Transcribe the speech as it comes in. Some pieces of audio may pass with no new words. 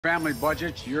Family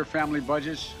budgets, your family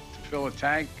budgets, to fill a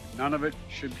tank, none of it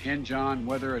should hinge on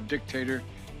whether a dictator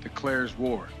declares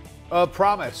war. A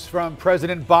promise from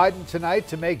President Biden tonight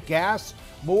to make gas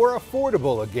more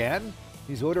affordable again.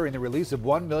 He's ordering the release of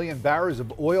 1 million barrels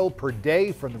of oil per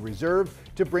day from the reserve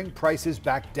to bring prices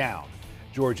back down.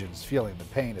 Georgians feeling the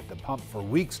pain at the pump for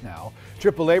weeks now.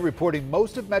 AAA reporting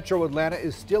most of metro Atlanta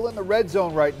is still in the red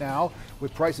zone right now,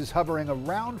 with prices hovering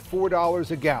around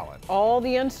 $4 a gallon. All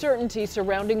the uncertainty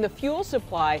surrounding the fuel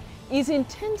supply is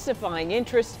intensifying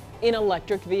interest in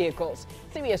electric vehicles.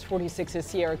 CBS 46's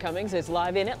Sierra Cummings is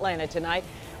live in Atlanta tonight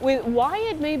with why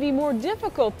it may be more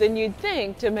difficult than you'd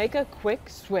think to make a quick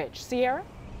switch. Sierra?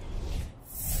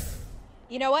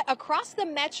 You know what? Across the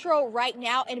metro right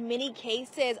now, in many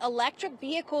cases, electric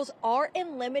vehicles are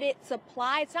in limited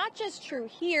supply. It's not just true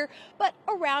here, but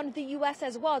around the U.S.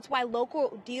 as well. It's why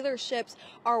local dealerships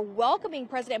are welcoming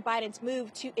President Biden's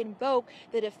move to invoke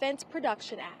the Defense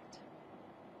Production Act.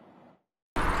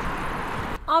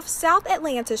 Off South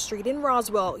Atlanta Street in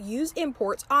Roswell, Used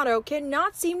Imports Auto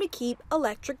cannot seem to keep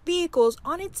electric vehicles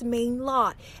on its main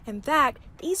lot. In fact,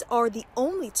 these are the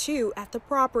only two at the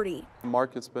property. The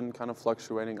market's been kind of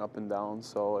fluctuating up and down,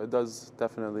 so it does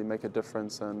definitely make a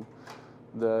difference in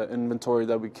the inventory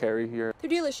that we carry here. The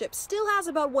dealership still has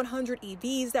about 100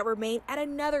 EVs that remain at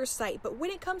another site, but when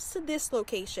it comes to this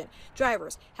location,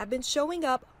 drivers have been showing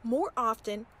up more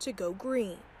often to go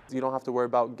green. You don't have to worry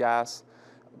about gas.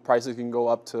 Prices can go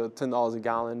up to $10 a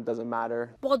gallon, doesn't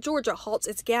matter. While Georgia halts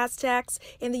its gas tax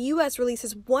and the U.S.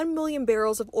 releases 1 million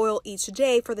barrels of oil each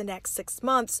day for the next 6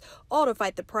 months, all to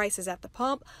fight the prices at the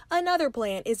pump, another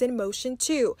plan is in motion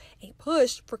too, a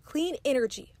push for clean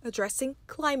energy addressing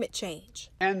climate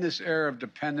change. End this era of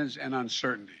dependence and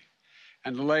uncertainty,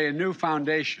 and to lay a new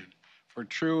foundation for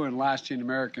true and lasting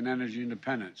American energy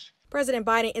independence. President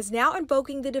Biden is now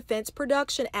invoking the Defense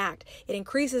Production Act. It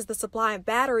increases the supply of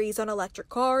batteries on electric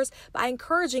cars by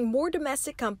encouraging more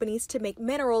domestic companies to make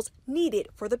minerals needed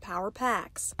for the power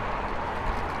packs,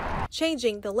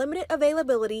 changing the limited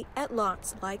availability at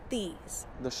lots like these.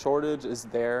 The shortage is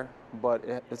there, but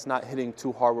it's not hitting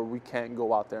too hard where we can't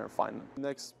go out there and find them.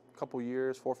 Next couple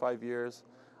years, 4 or 5 years,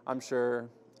 I'm sure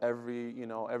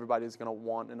everybody's going to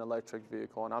want an electric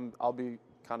vehicle, and I'll be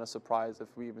kind of surprised if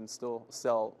we even still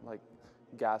sell like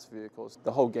gas vehicles.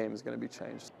 The whole game is going to be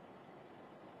changed.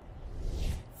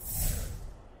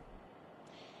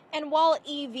 And while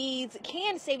EVs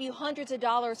can save you hundreds of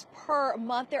dollars per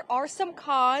month, there are some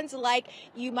cons, like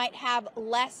you might have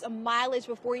less mileage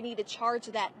before you need to charge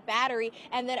that battery.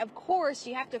 And then, of course,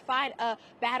 you have to find a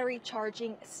battery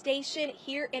charging station.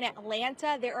 Here in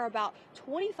Atlanta, there are about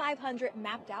 2,500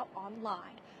 mapped out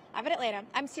online. Live in Atlanta,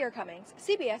 I'm Sierra Cummings,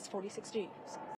 CBS 46 News.